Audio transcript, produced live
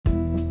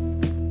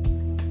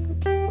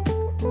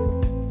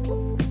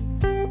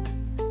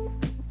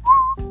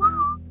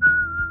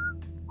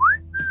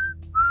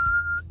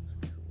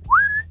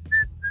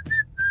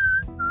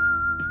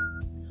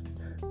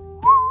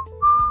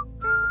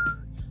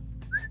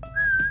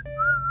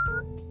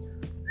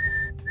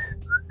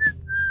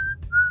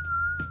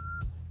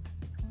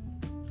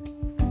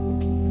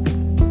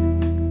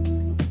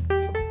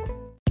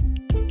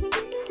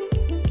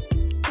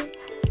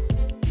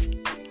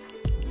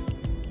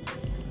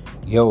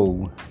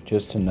Yo,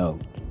 just a note,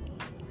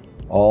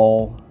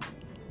 all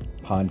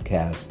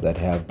podcasts that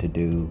have to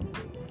do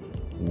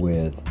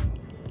with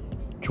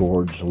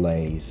George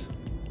Lay's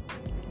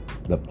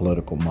The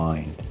Political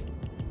Mind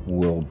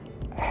will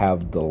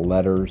have the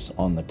letters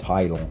on the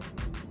title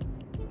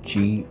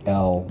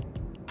GLPM,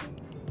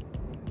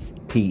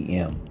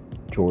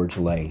 George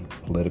Lay,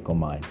 Political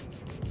Mind.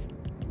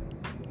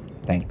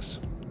 Thanks.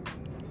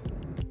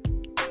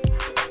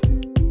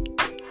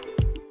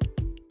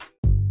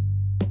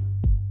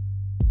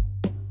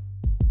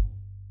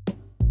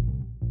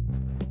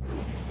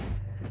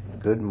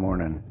 Good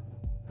morning.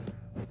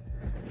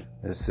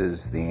 This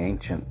is the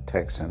Ancient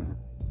Texan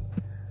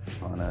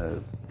on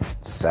a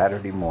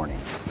Saturday morning.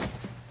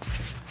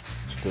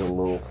 Still a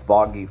little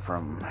foggy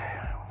from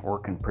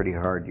working pretty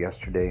hard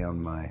yesterday on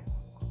my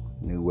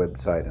new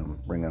website I'm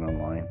bringing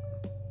online,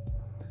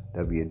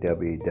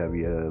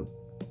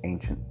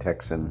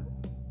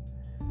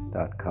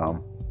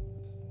 www.ancienttexan.com.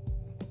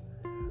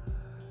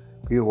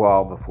 Be a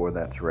while before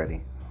that's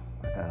ready.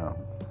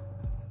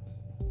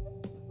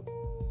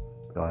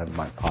 I'll have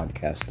my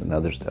podcast and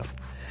other stuff.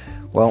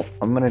 Well,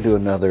 I'm going to do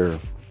another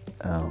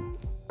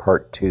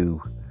part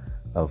 2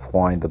 of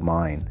Why the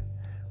Mind,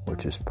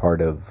 which is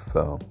part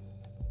of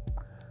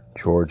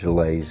George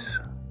Lay's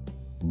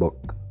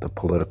book, The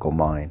Political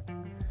Mind.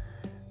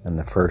 And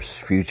the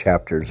first few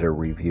chapters are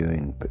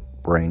reviewing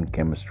brain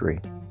chemistry.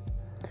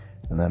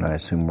 And then I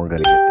assume we're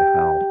going to get to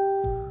how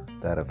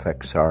that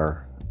affects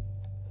our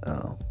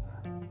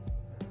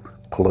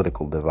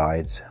political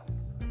divides.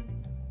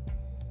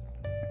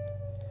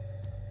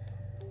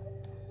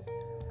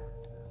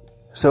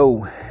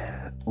 So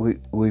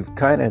we've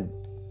kind of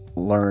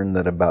learned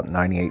that about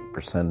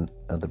 98%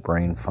 of the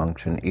brain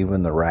function,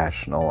 even the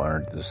rational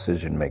or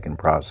decision-making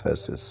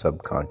process, is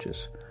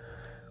subconscious.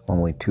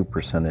 Only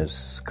 2%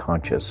 is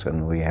conscious,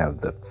 and we have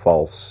the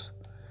false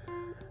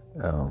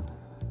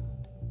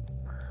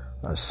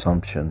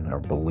assumption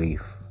or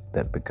belief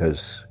that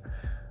because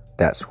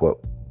that's what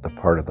the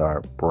part of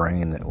our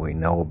brain that we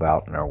know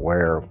about and are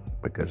aware of,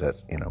 because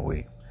that's,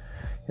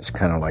 it's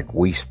kind of like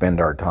we spend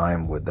our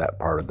time with that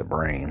part of the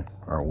brain,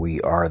 or we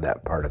are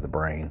that part of the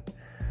brain.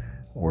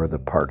 We're the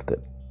part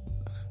that,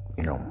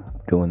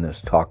 doing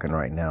this talking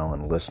right now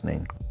and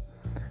listening.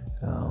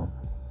 And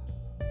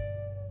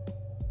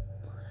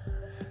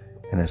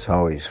it's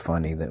always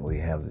funny that we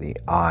have the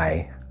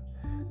I,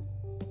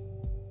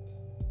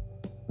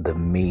 the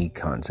me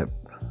concept,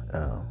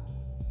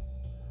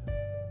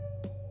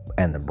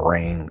 and the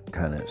brain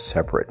kind of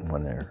separate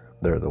when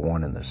they're the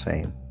one and the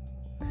same.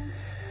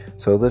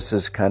 So this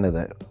is kind of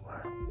the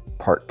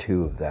part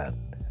 2 of that,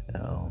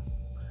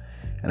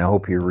 and I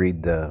hope you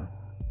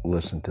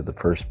listen to the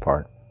first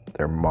part.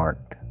 They're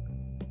marked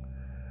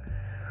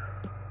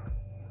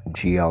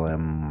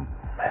GLPM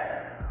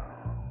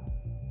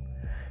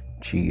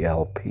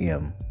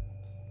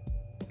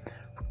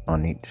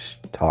on each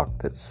talk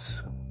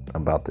that's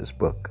about this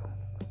book.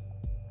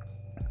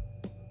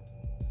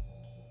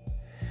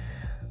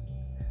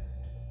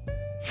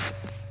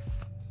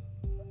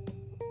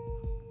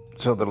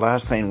 So the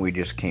last thing we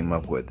just came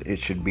up with, it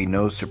should be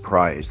no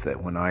surprise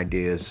that when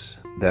ideas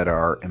that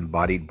our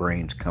embodied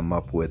brains come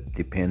up with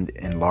depend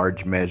in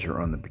large measure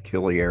on the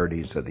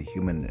peculiarities of the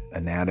human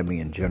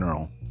anatomy in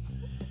general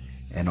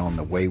and on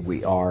the way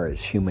we are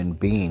as human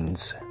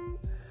beings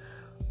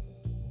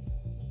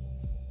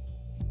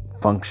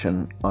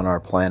function on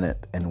our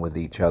planet and with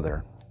each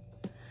other.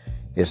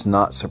 It's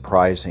not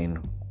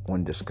surprising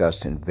when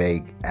discussed in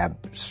vague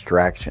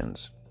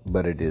abstractions,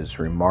 but it is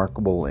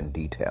remarkable in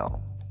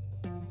detail.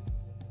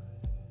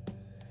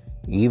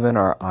 Even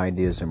our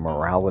ideas of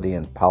morality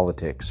and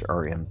politics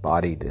are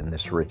embodied in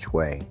this rich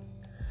way.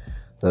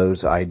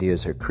 Those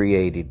ideas are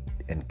created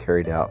and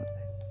carried out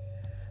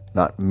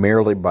not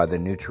merely by the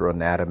neutral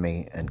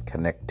anatomy and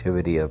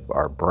connectivity of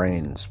our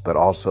brains, but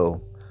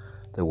also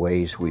the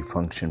ways we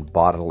function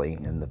bodily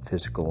in the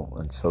physical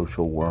and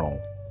social world.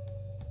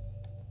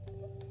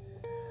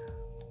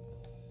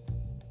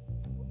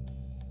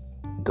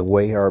 The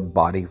way our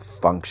body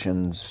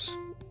functions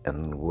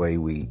and the way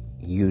we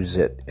use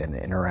it and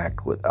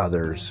interact with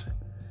others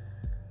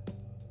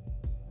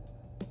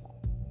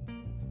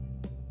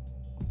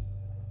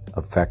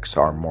affects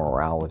our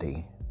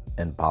morality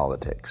and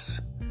politics.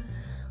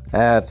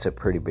 That's a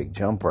pretty big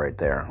jump right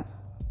there.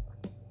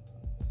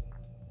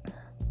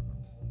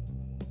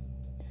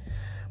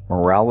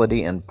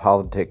 Morality and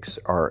politics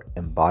are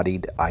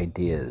embodied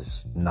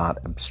ideas, not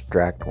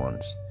abstract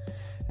ones,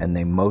 and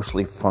they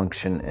mostly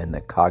function in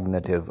the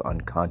cognitive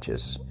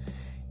unconscious,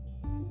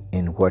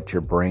 in what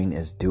your brain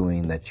is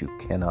doing that you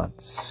cannot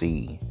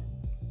see.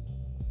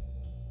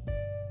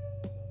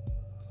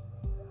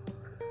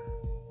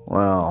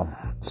 Well,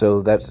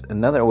 so that's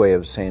another way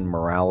of saying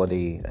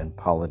morality and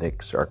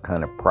politics are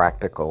kind of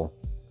practical,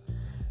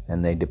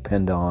 and they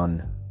depend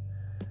on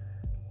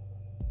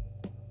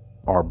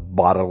our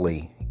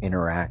bodily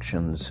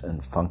interactions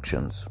and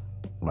functions.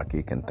 Like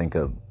you can think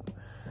of,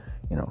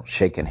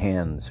 shaking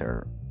hands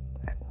or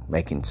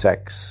making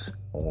sex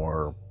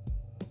or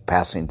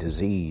passing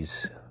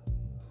disease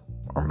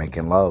or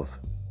making love,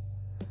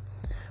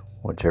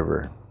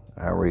 however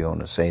you want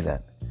to say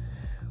that.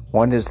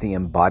 Why does the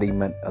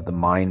embodiment of the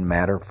mind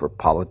matter for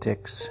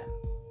politics?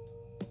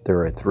 There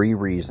are 3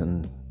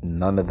 reasons,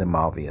 none of them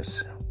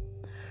obvious.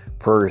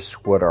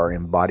 First, what our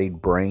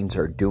embodied brains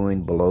are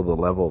doing below the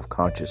level of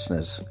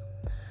consciousness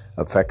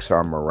affects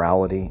our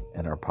morality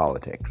and our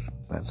politics.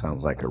 That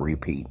sounds like a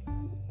repeat.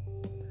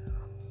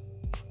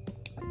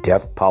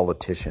 Deaf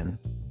politicians,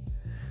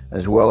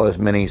 as well as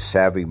many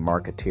savvy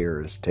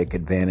marketeers, take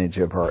advantage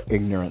of our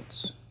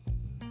ignorance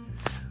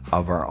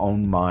of our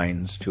own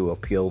minds to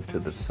appeal to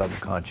the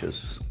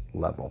subconscious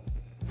level.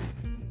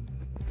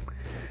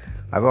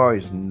 I've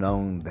always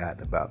known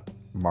that about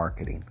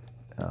marketing.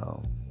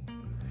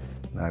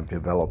 I've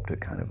developed a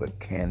kind of a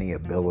canny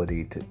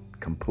ability to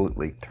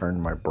completely turn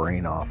my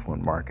brain off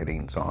when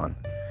marketing's on.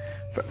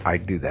 I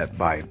do that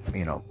by,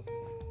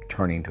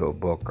 turning to a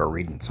book or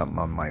reading something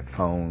on my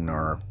phone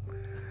or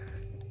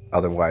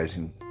otherwise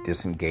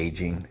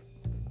disengaging.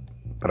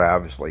 But I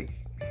obviously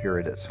hear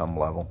it at some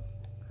level.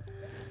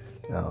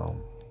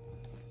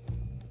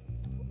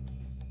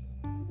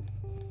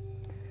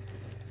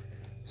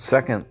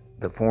 Second,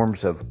 the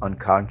forms of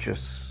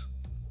unconscious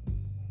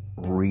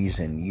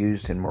reason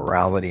used in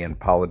morality and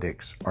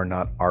politics are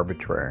not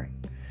arbitrary.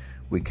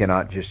 We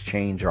cannot just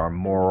change our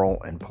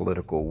moral and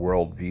political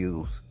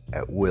worldviews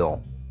at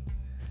will.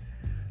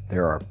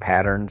 There are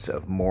patterns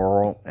of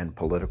moral and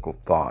political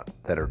thought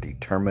that are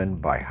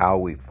determined by how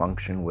we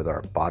function with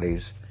our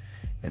bodies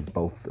in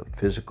both the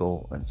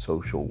physical and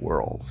social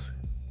worlds.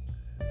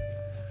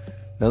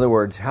 In other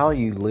words, how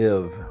you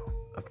live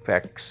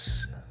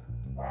affects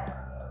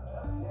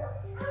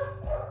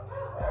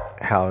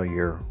how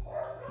your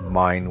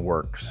mind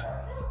works.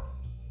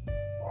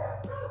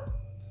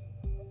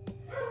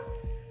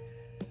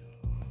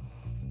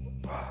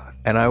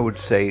 And I would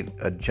say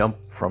a jump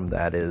from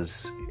that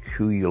is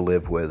who you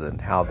live with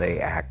and how they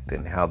act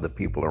and how the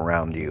people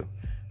around you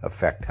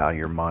affect how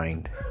your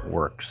mind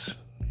works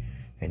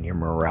and your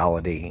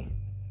morality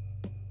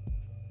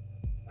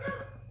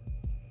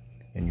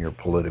and your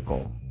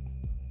political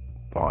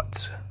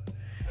thoughts.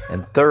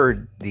 And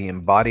third, the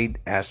embodied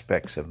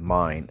aspects of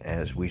mind,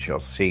 as we shall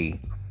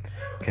see,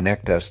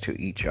 connect us to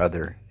each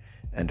other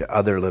and to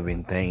other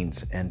living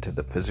things and to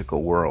the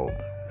physical world.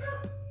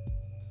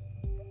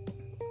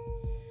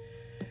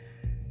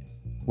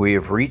 We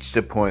have reached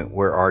a point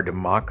where our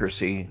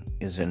democracy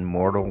is in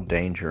mortal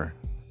danger,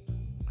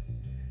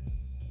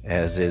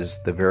 as is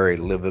the very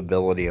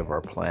livability of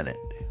our planet.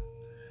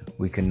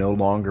 We can no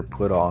longer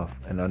put off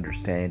an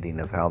understanding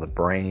of how the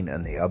brain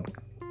and the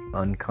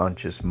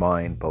unconscious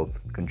mind both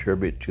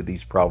contribute to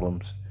these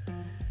problems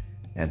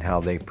and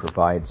how they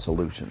provide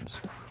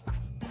solutions.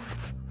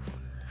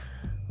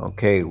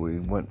 Okay, we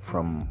went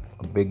from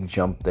a big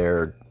jump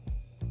there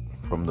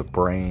from the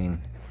brain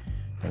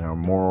and our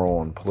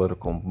moral and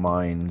political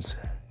minds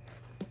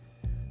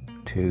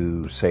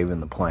to saving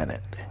the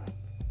planet.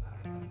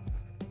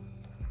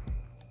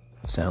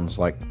 Sounds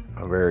like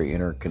a very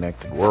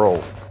interconnected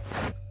world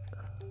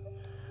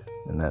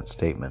in that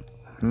statement.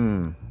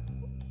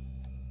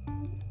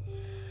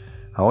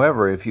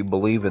 However, if you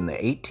believe in the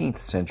 18th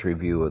century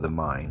view of the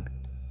mind,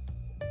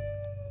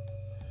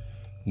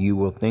 you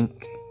will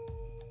think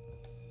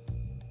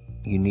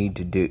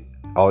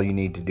all you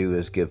need to do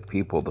is give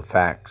people the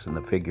facts and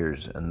the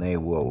figures, and they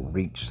will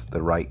reach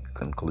the right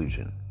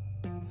conclusion.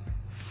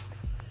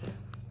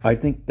 I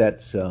think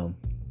that's, to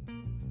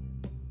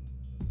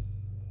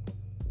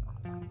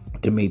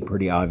me,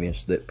 pretty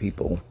obvious that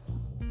people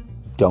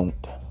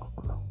don't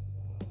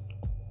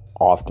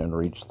often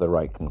reach the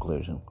right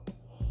conclusion.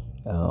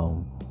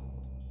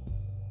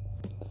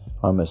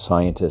 I'm a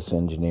scientist,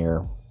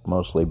 engineer,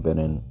 mostly been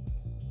in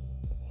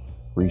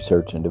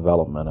research and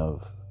development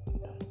of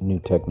new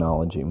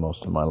technology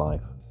most of my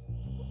life.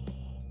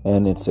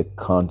 And it's a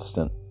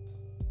constant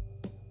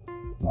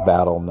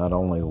battle, not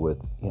only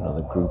with,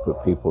 the group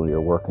of people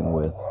you're working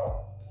with,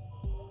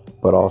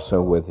 but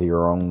also with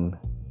your own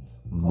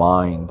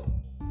mind.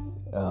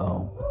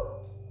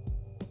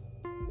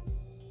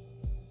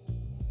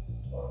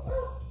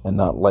 And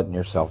not letting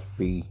yourself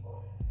be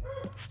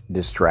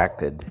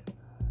distracted.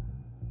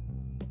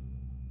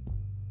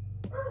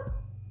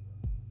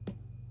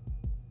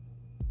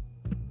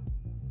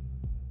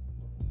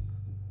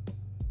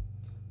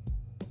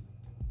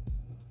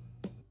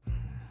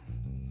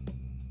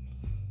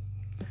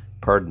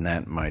 Pardon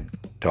that, my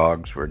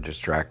dogs were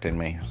distracting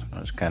me. It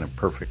was kind of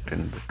perfect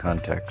in the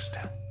context.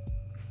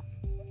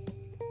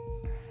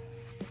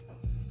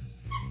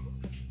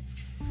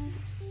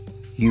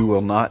 You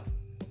will not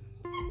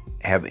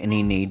have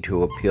any need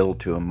to appeal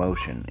to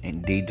emotion.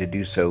 Indeed, to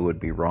do so would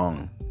be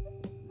wrong.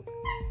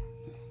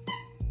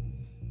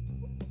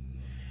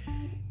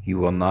 You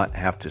will not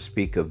have to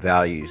speak of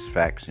values,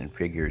 facts, and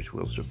figures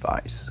will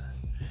suffice.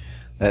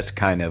 That's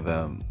kind of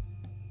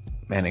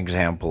an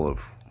example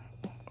of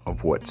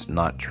what's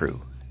not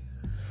true.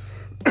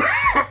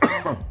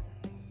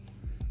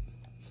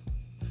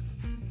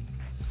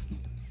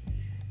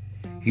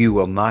 You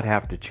will not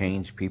have to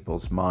change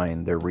people's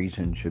mind. Their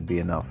reason should be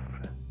enough.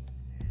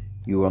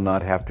 You will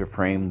not have to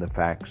frame the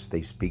facts,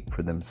 they speak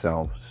for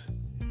themselves.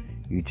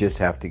 You just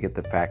have to get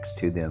the facts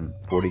to them.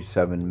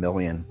 47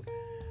 million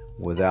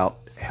without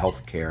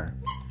health care.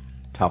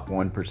 Top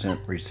 1%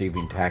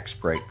 receiving tax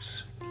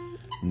breaks.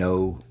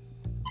 No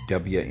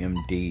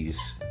WMDs.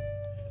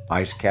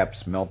 Ice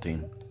caps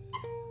melting.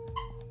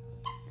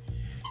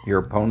 Your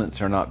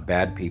opponents are not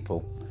bad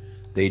people.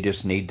 They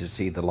just need to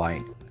see the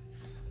light.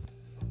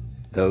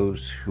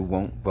 Those who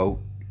won't vote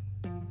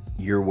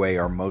your way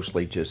are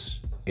mostly just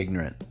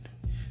ignorant.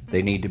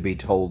 They need to be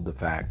told the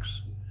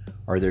facts.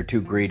 Or they're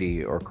too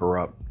greedy or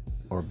corrupt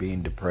or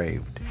being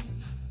depraved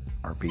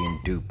or being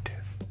duped.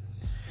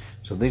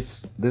 So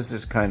this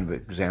is kind of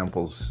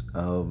examples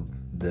of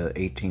the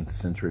 18th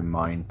century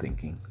mind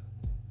thinking.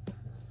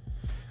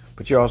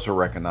 But you also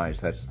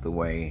recognize that's the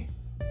way,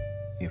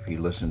 if you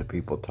listen to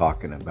people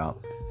talking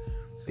about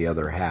the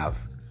other half,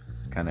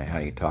 kind of how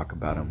you talk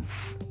about them.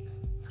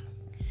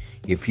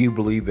 If you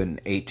believe in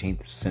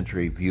 18th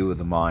century view of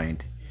the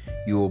mind,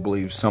 you will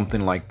believe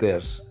something like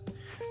this,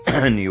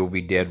 and you will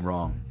be dead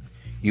wrong.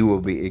 You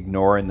will be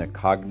ignoring the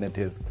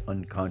cognitive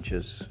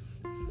unconscious,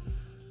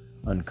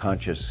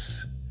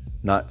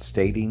 not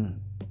stating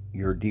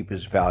your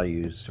deepest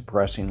values,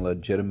 suppressing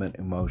legitimate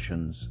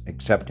emotions,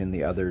 accepting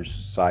the other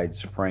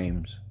side's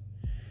frames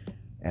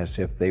as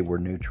if they were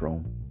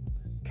neutral,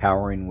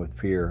 cowering with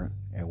fear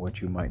at what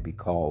you might be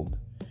called,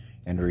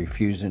 and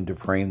refusing to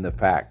frame the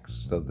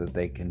facts so that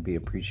they can be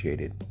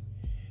appreciated.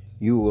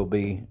 You will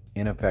be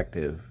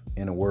ineffective,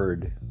 in a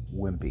word,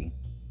 wimpy.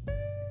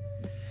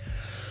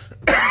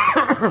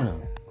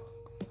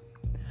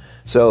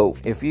 So,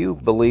 if you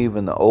believe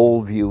in the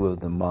old view of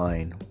the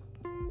mind,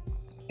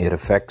 it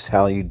affects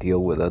how you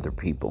deal with other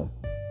people.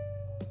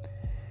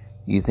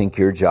 You think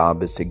your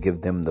job is to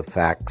give them the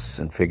facts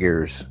and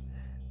figures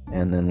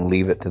and then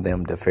leave it to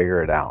them to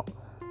figure it out.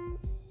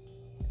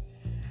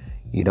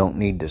 You don't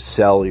need to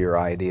sell your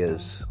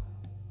ideas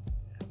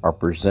or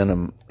present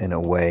them in a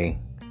way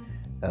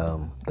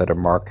that a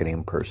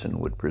marketing person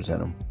would present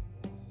them.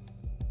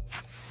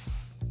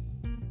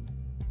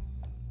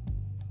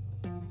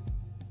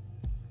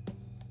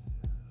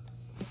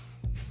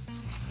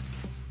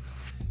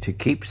 To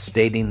keep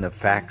stating the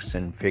facts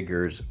and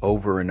figures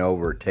over and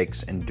over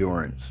takes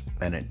endurance,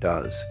 and it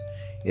does.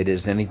 It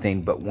is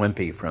anything but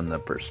wimpy from the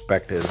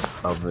perspective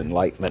of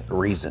Enlightenment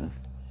reason.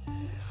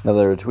 In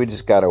other words, we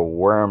just got to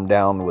wear them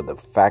down with the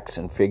facts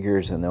and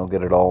figures and they'll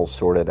get it all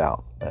sorted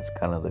out. That's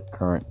kind of the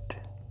current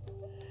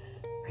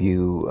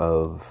view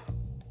of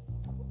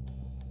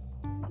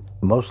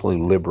mostly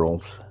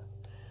liberals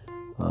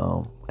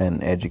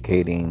and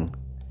educating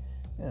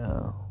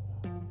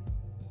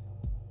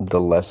the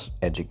less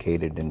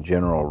educated in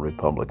general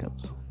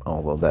Republicans,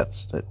 although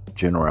that's the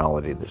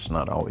generality that's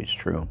not always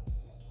true.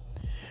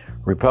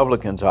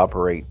 Republicans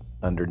operate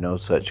under no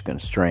such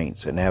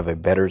constraints and have a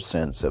better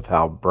sense of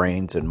how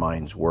brains and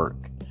minds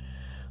work.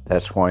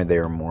 That's why they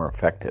are more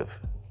effective.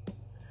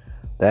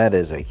 That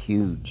is a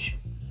huge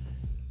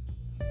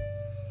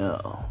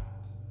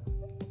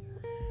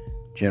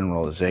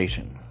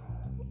generalization.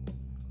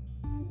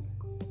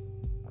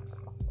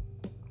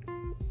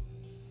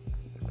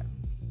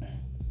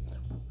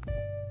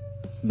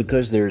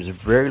 Because there's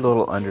very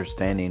little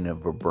understanding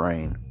of a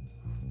brain.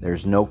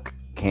 There's no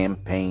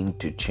campaign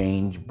to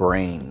change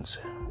brains.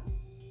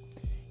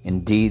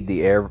 Indeed,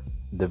 the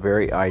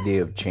very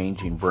idea of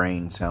changing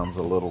brains sounds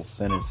a little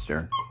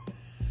sinister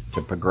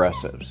to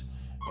progressives.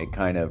 A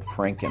kind of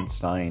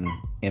Frankenstein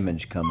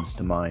image comes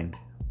to mind.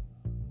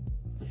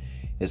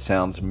 It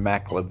sounds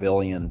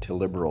Machiavellian to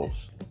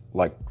liberals,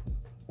 like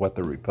what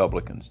the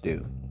Republicans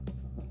do.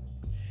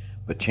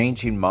 But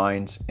changing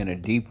minds in a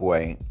deep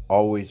way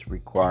always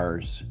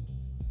requires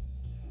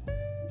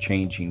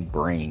changing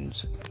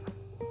brains.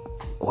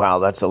 Wow,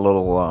 that's a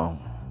little...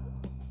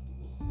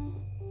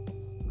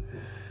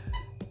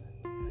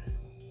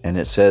 And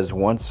it says,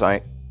 once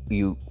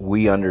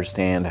we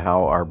understand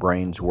how our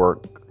brains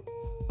work,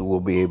 we'll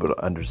be able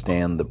to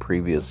understand the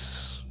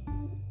previous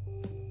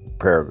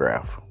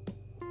paragraph.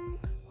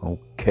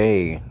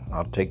 Okay,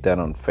 I'll take that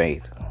on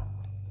faith.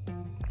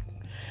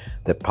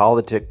 That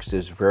politics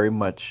is very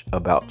much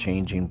about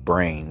changing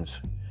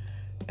brains,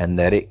 and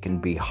that it can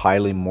be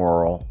highly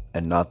moral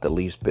and not the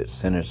least bit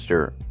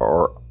sinister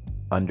or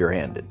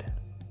underhanded.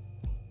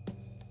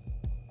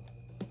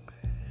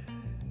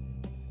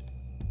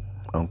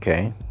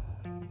 Okay.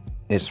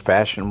 It's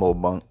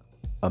fashionable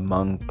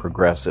among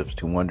progressives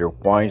to wonder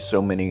why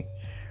so many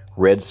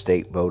red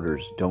state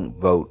voters don't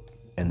vote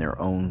in their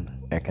own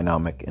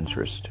economic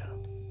interest.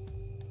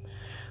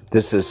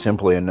 This is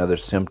simply another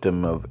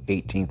symptom of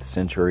 18th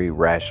century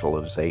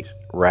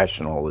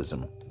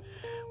rationalism,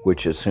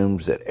 which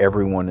assumes that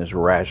everyone is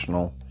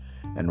rational,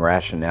 and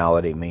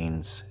rationality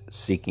means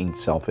seeking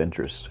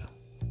self-interest.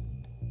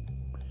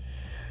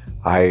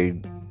 I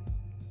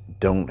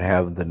don't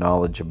have the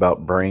knowledge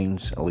about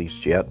brains, at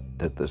least yet,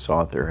 that this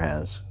author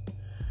has,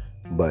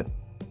 but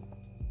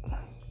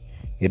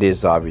it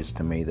is obvious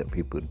to me that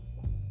people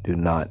do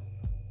not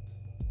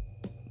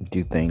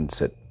do things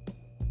that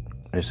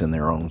is in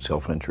their own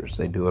self-interest.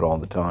 They do it all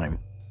the time.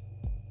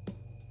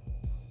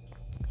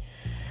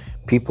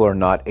 People are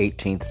not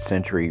 18th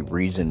century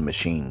reason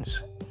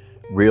machines.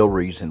 Real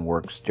reason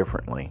works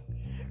differently.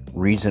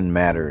 Reason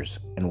matters,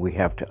 and we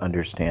have to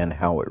understand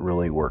how it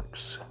really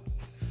works.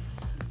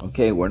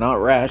 Okay, we're not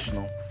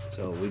rational,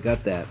 so we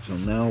got that. So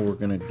now we're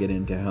going to get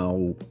into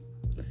how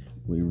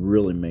we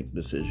really make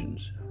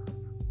decisions.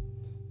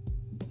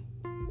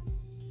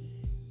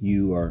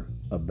 You are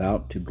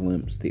about to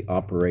glimpse the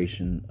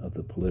operation of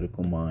the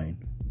political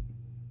mind.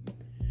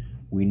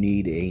 We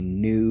need a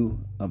new,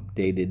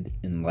 updated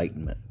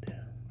enlightenment.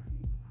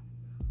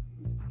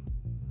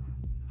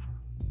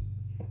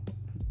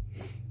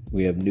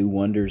 We have new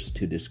wonders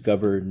to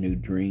discover, new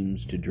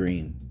dreams to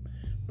dream,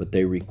 but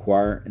they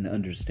require an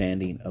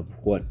understanding of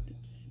what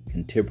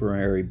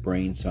contemporary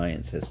brain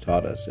science has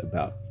taught us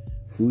about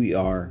who we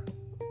are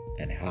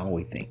and how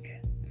we think.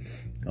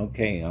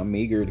 Okay, I'm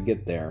eager to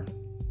get there.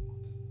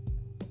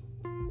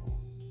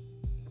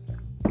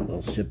 A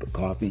little sip of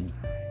coffee.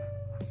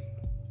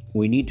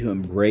 We need to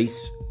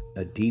embrace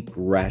a deep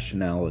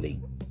rationality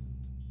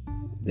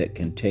that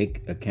can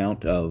take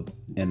account of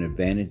and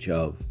advantage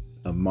of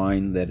a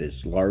mind that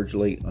is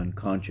largely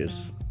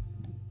unconscious,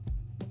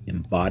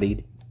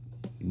 embodied,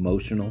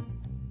 emotional,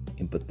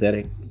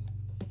 empathetic,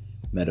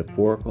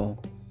 metaphorical,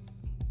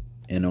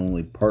 and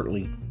only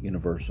partly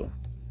universal.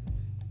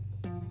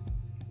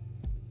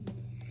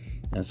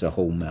 That's a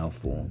whole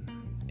mouthful.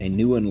 A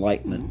new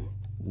enlightenment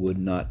would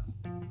not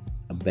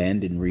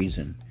abandon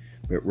reason,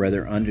 but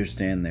rather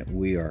understand that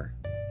we are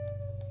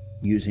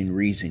using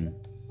reason,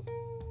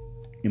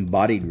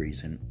 embodied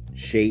reason,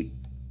 shaped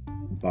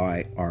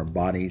by our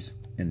bodies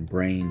and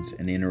brains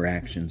and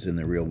interactions in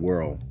the real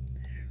world.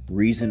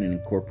 Reason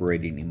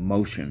incorporating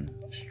emotion,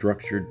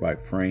 structured by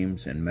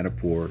frames and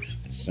metaphors,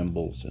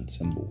 symbols and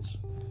symbols.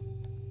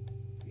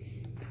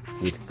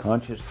 With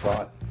conscious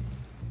thought,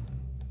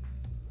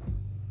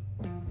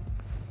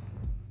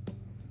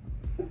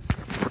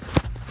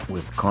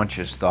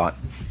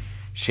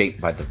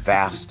 shaped by the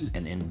vast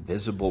and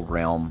invisible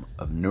realm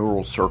of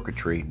neural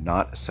circuitry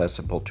not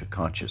accessible to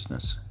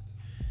consciousness.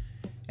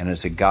 And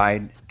as a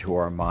guide to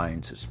our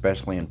minds,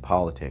 especially in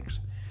politics,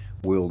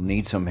 we'll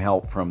need some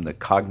help from the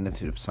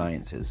cognitive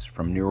sciences,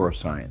 from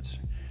neuroscience,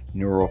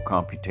 neural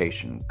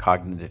computation,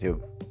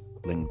 cognitive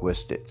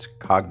linguistics,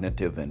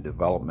 cognitive and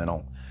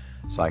developmental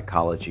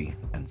psychology,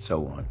 and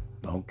so on.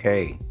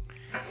 Okay,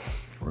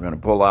 we're going to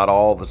pull out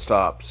all the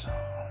stops.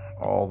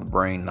 All the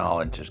brain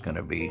knowledge is going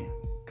to be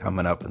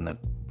coming up in the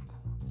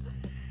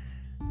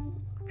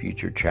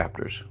future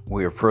chapters.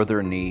 We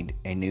further need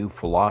a new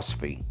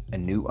philosophy, a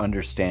new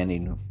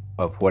understanding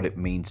of what it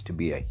means to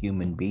be a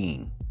human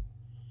being.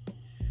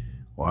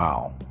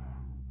 Wow.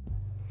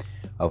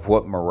 Of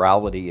what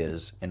morality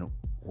is and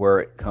where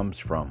it comes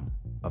from,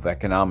 of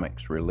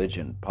economics,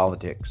 religion,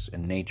 politics,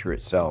 and nature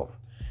itself,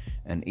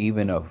 and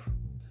even of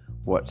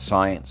what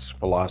science,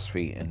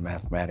 philosophy, and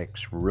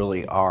mathematics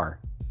really are.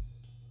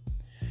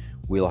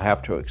 We'll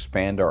have to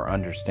expand our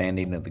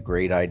understanding of the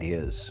great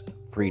ideas: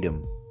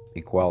 freedom,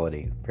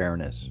 equality,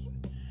 fairness,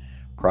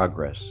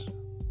 progress,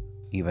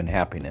 even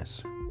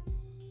happiness.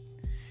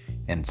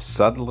 And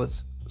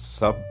subtlest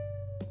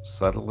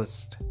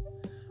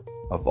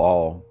of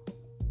all,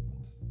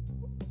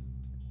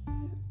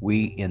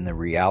 we in the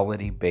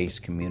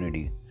reality-based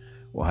community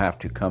will have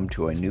to come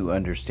to a new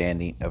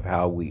understanding of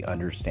how we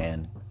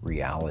understand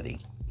reality.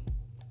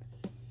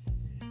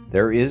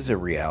 There is a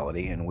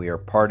reality, and we are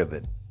part of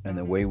it, and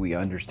the way we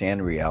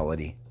understand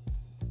reality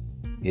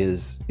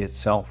is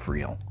itself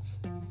real.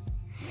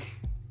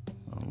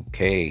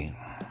 Okay.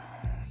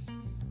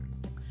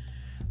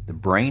 The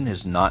brain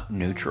is not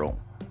neutral.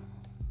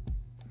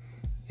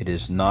 It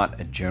is not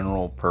a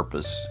general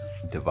purpose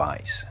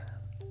device.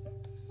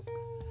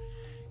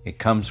 It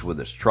comes with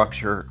a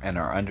structure, and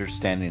our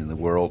understanding of the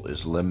world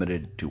is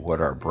limited to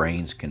what our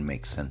brains can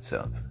make sense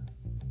of.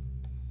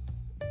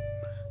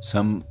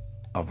 Some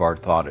of our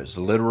thought is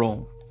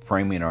literal,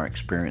 framing our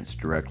experience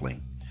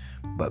directly,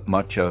 but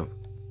much of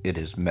it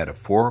is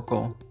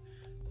metaphorical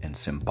and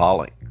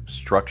symbolic,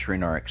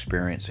 structuring our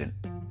experience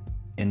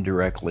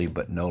indirectly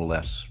but no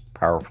less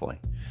powerfully.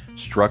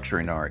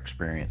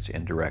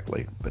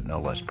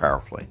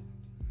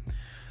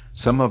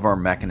 Some of our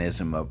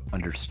mechanism of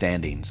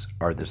understandings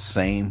are the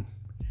same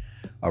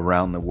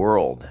around the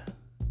world,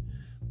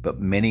 but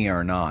many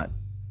are not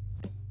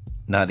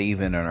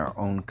even in our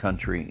own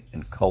country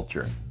and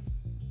culture.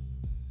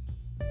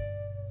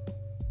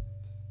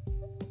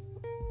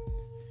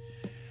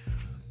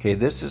 Okay,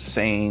 this is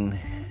saying,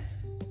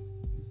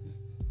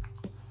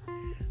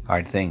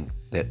 I think,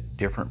 that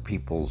different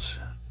people's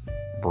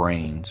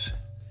brains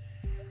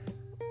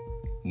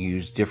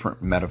use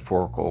different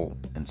metaphorical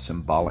and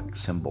symbolic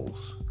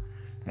symbols,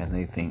 and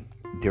they think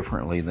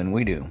differently than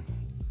we do.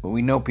 But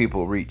we know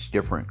people reach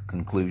different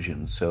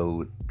conclusions,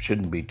 so it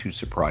shouldn't be too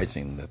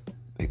surprising that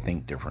they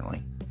think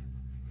differently.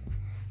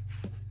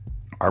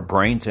 Our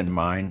brains and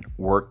mind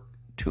work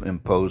to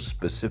impose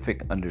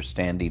specific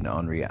understanding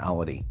on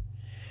reality,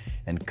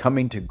 and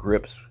coming to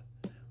grips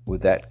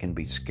with that can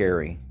be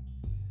scary,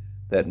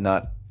 that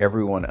not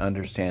everyone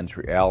understands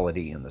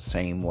reality in the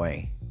same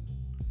way.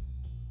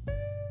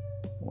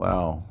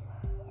 Wow,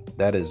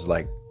 that is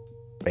like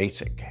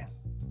basic.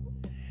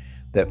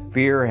 That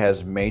fear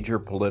has major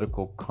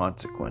political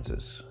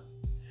consequences.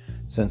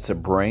 Since the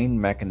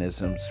brain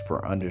mechanisms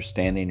for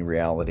understanding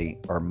reality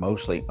are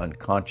mostly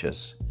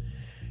unconscious,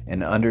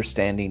 an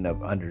understanding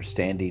of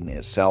understanding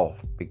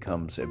itself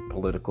becomes a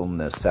political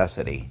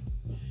necessity.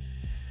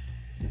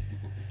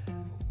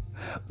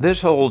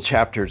 This whole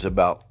chapter is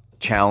about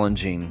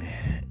challenging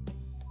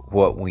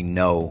what we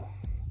know,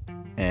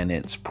 and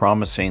it's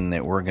promising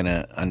that we're going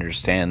to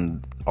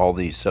understand all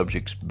these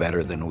subjects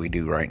better than we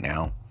do right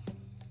now.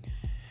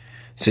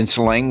 Since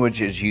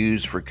language is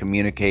used for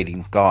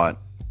communicating thought,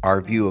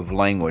 our view of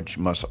language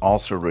must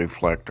also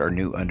reflect our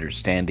new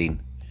understanding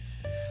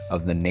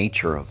of the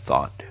nature of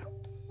thought.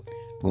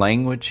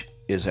 Language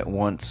is at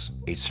once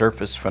a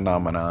surface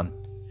phenomenon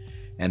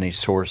and a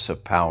source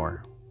of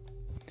power.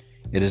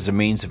 It is a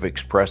means of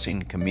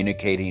expressing,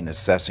 communicating,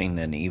 assessing,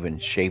 and even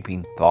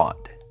shaping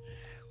thought.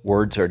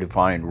 Words are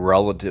defined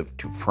relative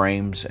to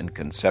frames and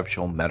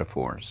conceptual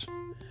metaphors.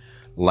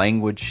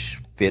 Language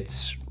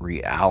fits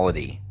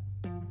reality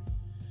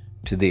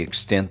to the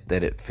extent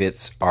that it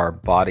fits our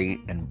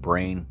body and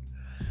brain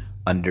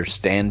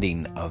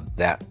understanding of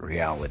that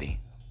reality.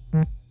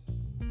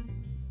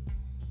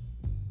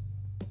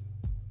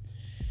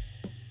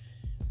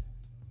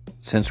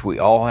 Since we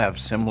all have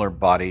similar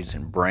bodies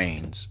and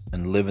brains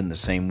and live in the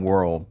same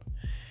world,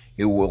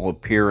 it will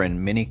appear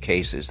in many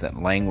cases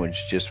that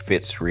language just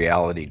fits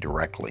reality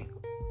directly.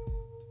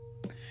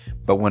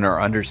 But when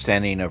our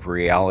understanding of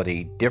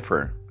reality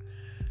differ,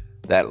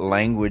 that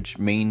language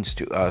means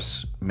to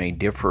us may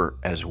differ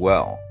as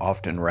well,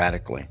 often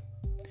radically.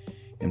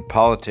 In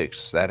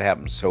politics, that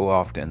happens so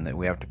often that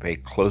we have to pay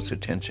close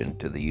attention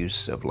to the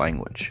use of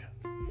language.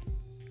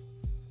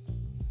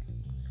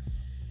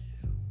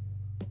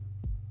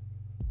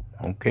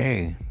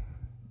 Okay.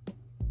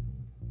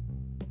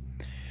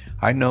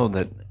 I know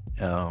that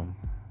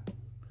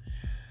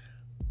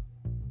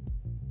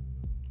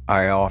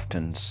I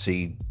often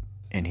see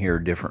and hear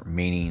different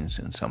meanings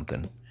in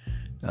something.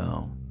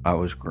 I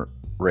was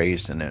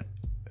raised in an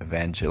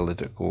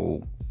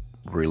evangelical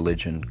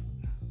religion,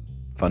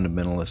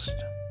 fundamentalist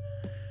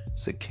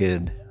as a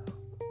kid.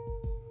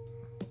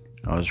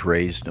 I was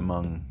raised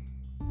among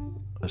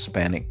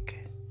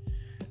Hispanic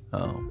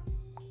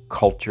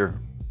culture.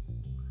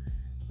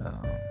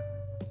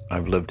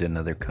 I've lived in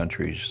other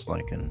countries,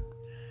 like in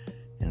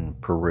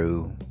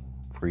Peru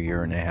for a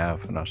year and a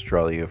half, in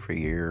Australia for a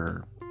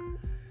year.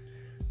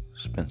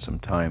 Spent some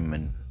time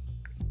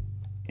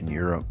in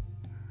Europe.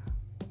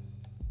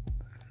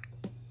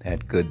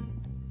 Had good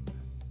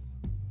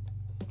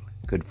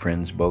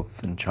friends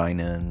both in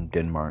China and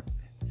Denmark.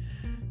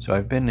 So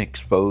I've been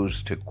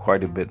exposed to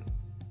quite a bit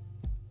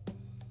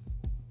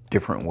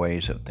different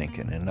ways of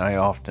thinking, and I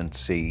often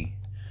see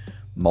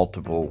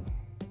multiple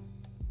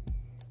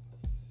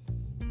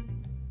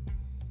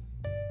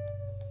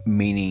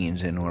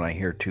meanings, and when I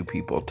hear two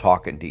people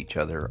talking to each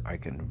other, I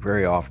can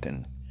very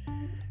often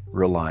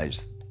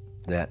realize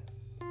that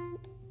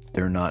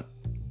they're not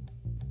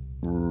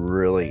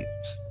really,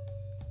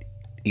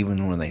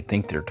 even when they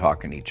think they're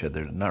talking to each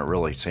other, they're not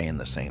really saying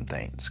the same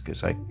things,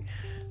 because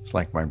it's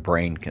like my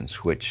brain can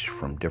switch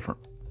from different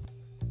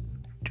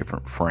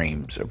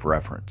frames of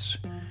reference.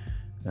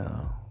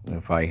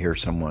 If I hear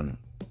someone,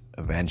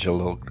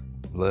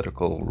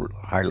 evangelical,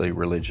 highly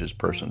religious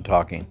person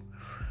talking,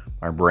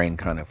 my brain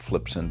kind of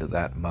flips into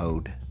that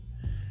mode.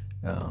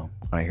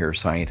 I hear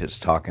scientists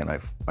talking,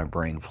 my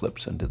brain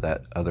flips into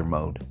that other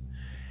mode.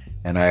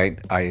 And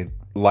I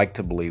like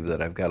to believe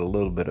that I've got a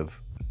little bit of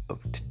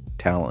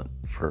talent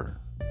for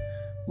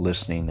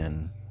listening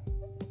and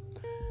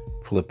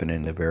flipping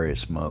into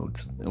various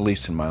modes. At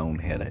least in my own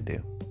head I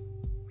do.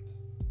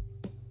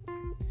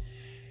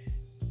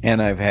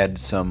 And I've had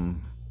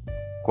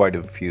quite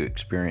a few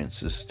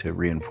experiences to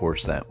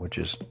reinforce that, which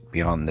is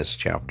beyond this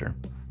chapter.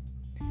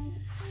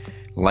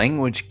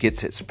 Language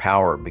gets its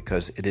power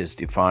because it is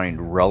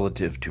defined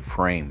relative to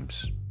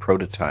frames,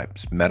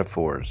 prototypes,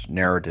 metaphors,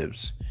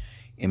 narratives,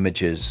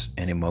 images,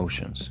 and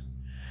emotions.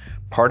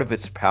 Part of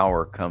its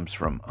power comes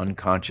from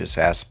unconscious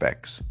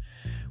aspects.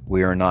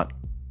 We are not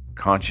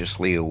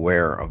consciously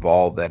aware of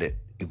all that it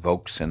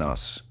evokes in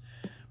us,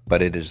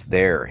 but it is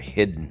there,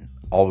 hidden,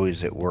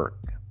 always at work.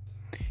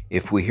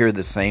 If we hear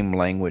the same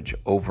language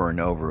over and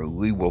over,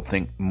 we will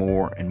think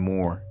more and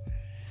more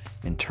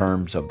in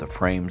terms of the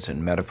frames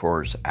and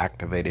metaphors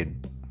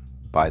activated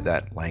by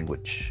that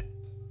language.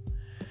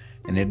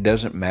 And it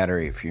doesn't matter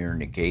if you're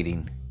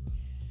negating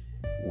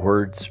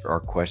words or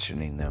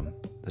questioning them.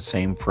 The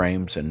same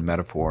frames and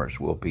metaphors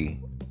will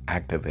be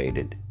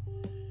activated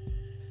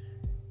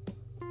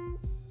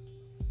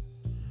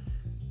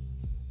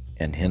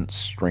and hence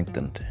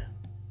strengthened.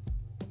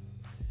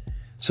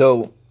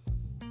 So,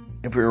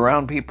 if you're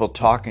around people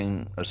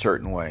talking a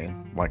certain way,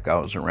 like I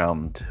was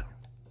around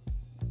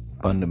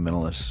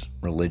fundamentalist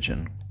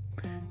religion,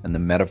 and the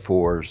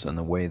metaphors and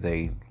the way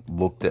they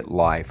looked at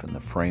life and the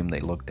frame they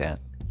looked at,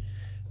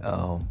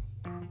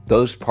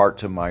 those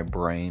parts of my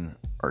brain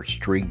are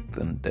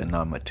strengthened and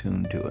I'm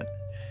attuned to it.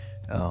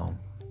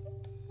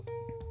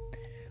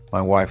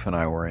 My wife and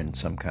I were in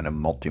some kind of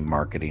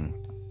multi-marketing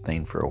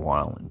thing for a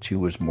while, and she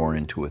was more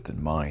into it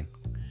than mine,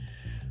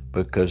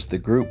 because the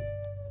group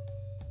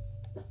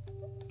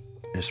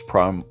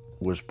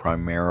was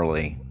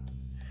primarily,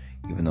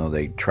 even though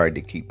they tried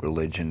to keep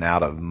religion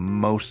out of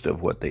most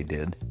of what they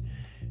did,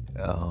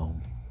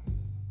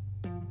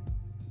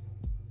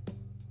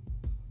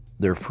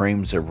 their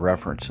frames of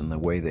reference and the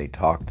way they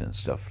talked and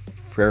stuff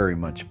very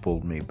much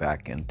pulled me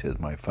back into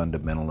my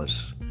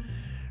fundamentalist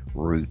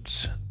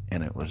roots,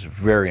 and it was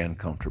very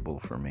uncomfortable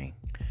for me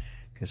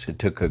because it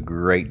took a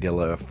great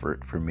deal of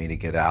effort for me to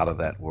get out of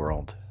that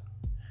world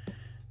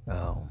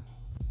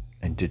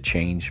and to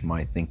change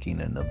my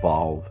thinking and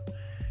evolve,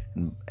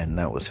 and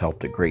that was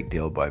helped a great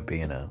deal by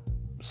being a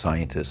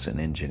scientist and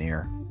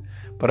engineer.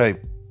 But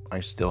I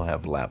still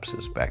have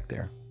lapses back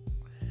there.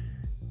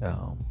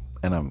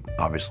 And I'm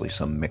obviously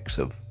some mix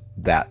of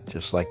that,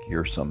 just like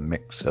you're some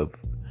mix of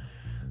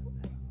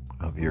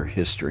your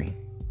history.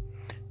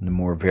 And the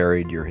more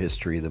varied your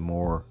history, the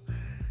more,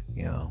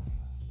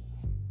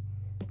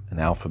 an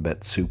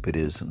alphabet soup it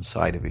is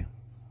inside of you.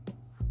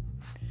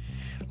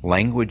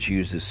 Language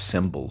uses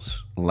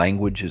symbols.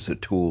 Language is a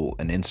tool,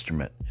 an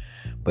instrument,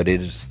 but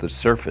it is the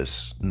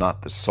surface,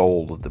 not the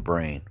soul of the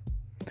brain.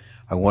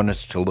 I want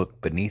us to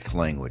look beneath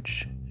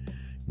language.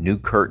 New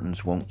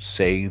curtains won't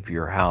save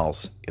your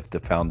house if the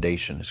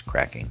foundation is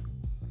cracking.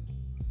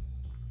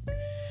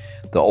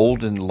 The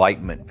old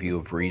Enlightenment view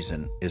of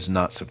reason is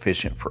not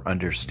sufficient for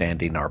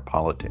understanding our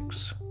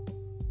politics.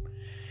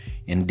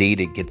 Indeed,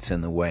 it gets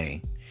in the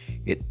way.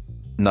 It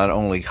not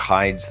only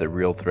hides the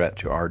real threat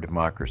to our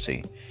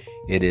democracy,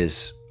 it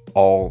is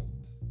all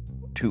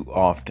too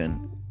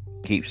often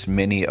keeps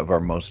many of our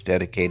most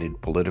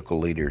dedicated political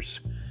leaders,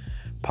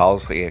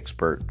 policy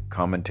experts,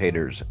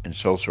 commentators, and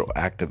social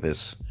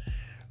activists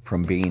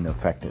from being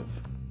effective.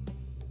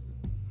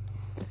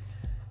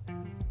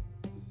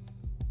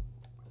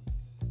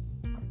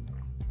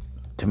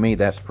 To me,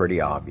 that's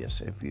pretty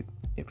obvious.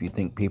 If you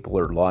think people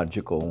are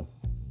logical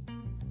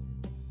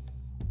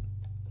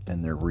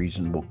and they're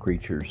reasonable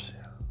creatures,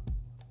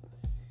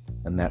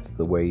 and that's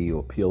the way you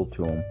appeal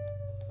to them,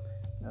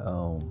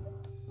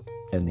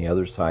 and the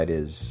other side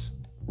is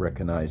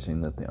recognizing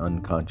that the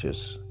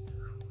unconscious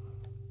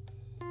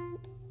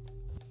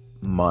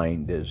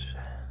mind is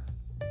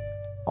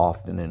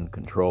often in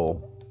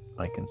control,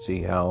 I can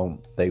see how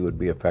they would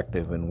be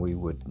effective and we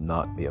would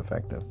not be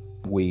effective.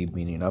 We,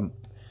 meaning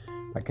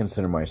I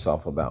consider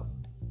myself about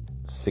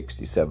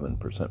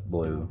 67%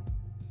 blue.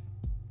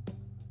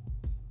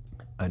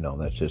 I know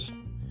that's just,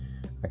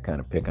 I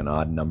kind of pick an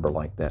odd number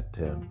like that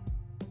to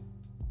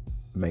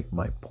make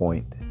my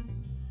point.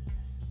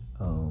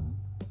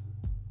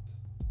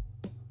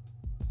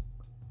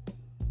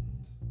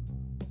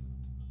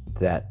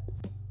 That,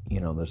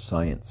 the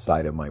science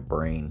side of my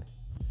brain,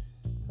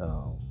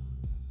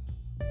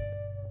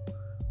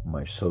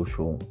 my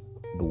social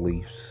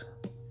beliefs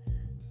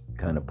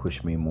kind of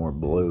push me more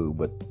blue,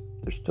 but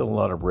there's still a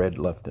lot of red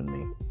left in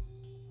me.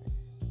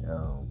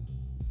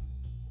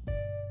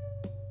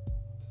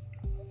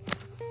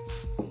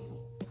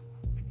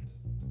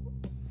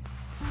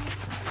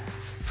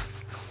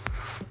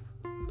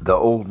 The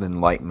old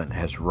Enlightenment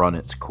has run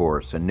its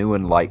course. A new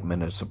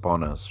Enlightenment is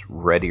upon us,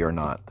 ready or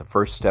not. The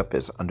first step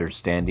is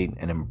understanding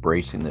and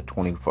embracing the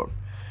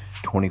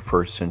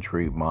 21st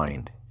century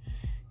mind.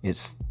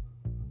 It's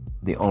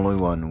the only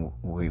one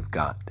we've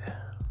got.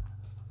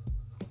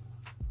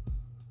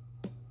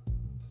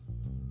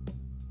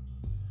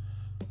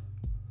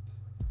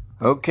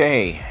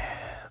 Okay,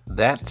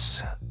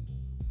 that's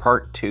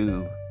part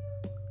 2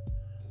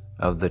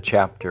 of the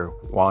chapter,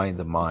 Why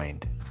the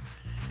Mind.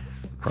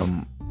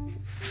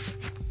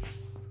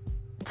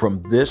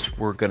 From this,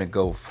 we're going to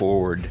go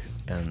forward,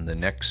 and the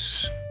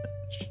next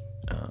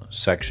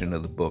section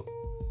of the book,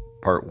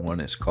 part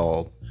 1, is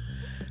called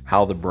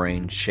How the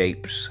Brain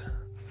Shapes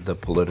the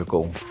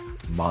Political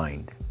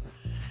Mind.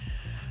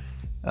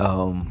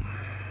 I'm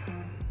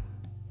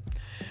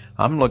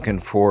looking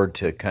forward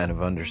to kind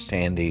of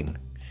understanding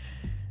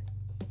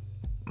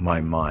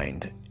my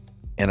mind,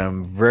 and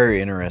I'm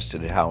very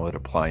interested in how it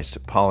applies to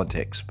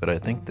politics, but I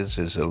think this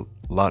is a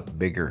lot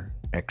bigger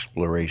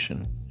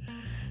exploration.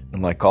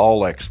 And like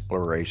all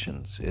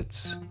explorations,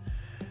 it's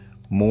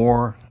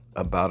more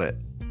about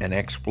an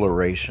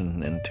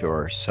exploration into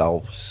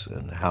ourselves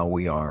and how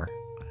we are.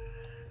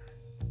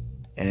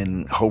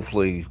 And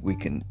hopefully we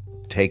can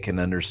take and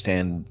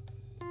understand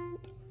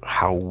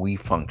how we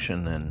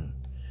function and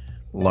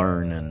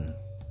learn, and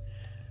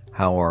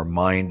how our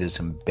mind is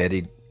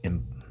embodied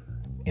in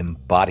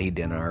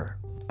our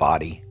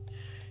body,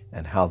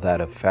 and how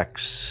that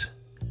affects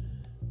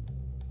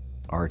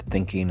our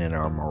thinking and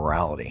our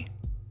morality.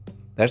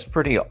 That's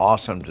pretty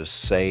awesome to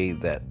say,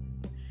 that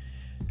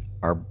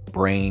our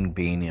brain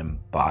being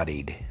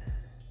embodied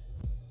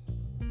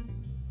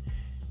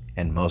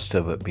and most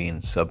of it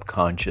being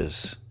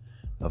subconscious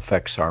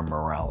affects our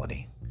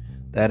morality.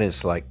 That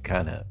is like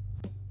kind of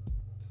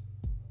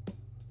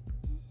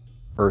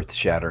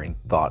earth-shattering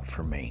thought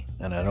for me,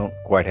 and I don't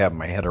quite have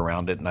my head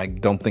around it, and I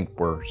don't think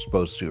we're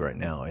supposed to right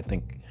now. I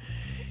think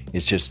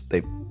It's just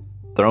they've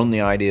thrown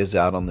the ideas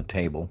out on the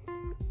table.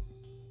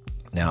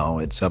 Now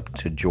it's up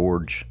to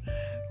George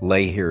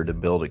Lay here to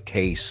build a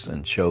case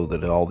and show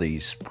that all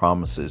these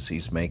promises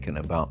he's making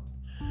about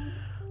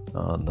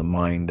the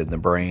mind and the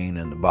brain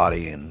and the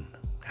body and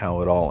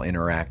how it all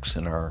interacts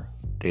in our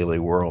daily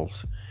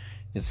worlds.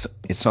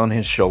 It's on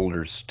his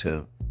shoulders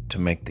to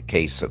make the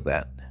case of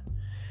that.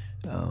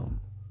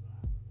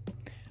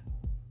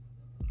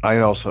 I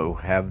also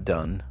have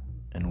done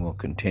and will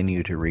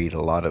continue to read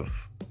a lot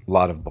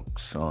of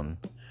books on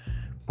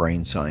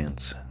brain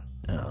science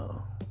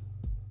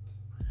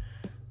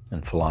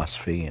and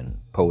philosophy and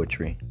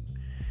poetry,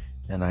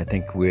 and I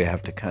think we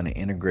have to kind of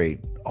integrate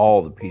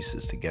all the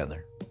pieces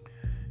together.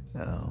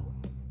 And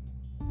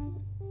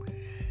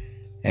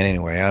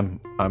anyway,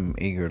 I'm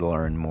eager to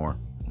learn more,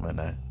 and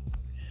I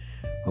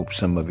hope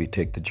some of you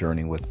take the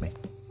journey with me.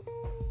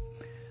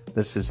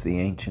 This is the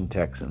Ancient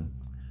Texan,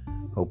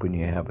 hoping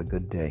you have a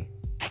good day.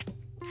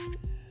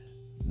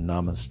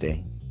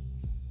 Namaste.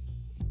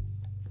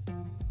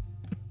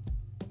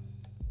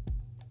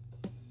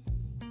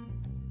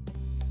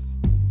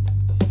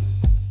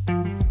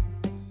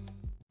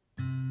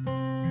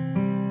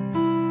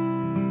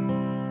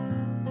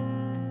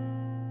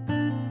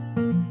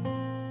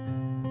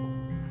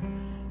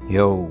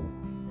 Yo,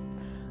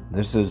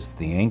 this is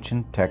the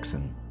Ancient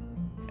Texan,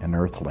 an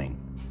Earthling,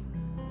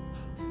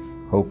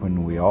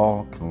 hoping we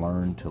all can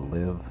learn to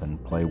live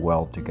and play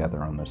well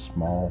together on this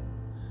small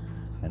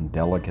and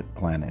delicate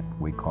planet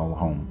we call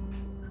home.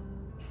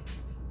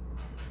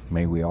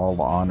 May we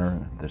all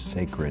honor the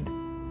sacred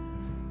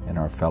in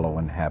our fellow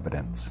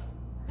inhabitants.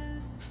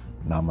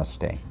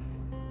 Namaste.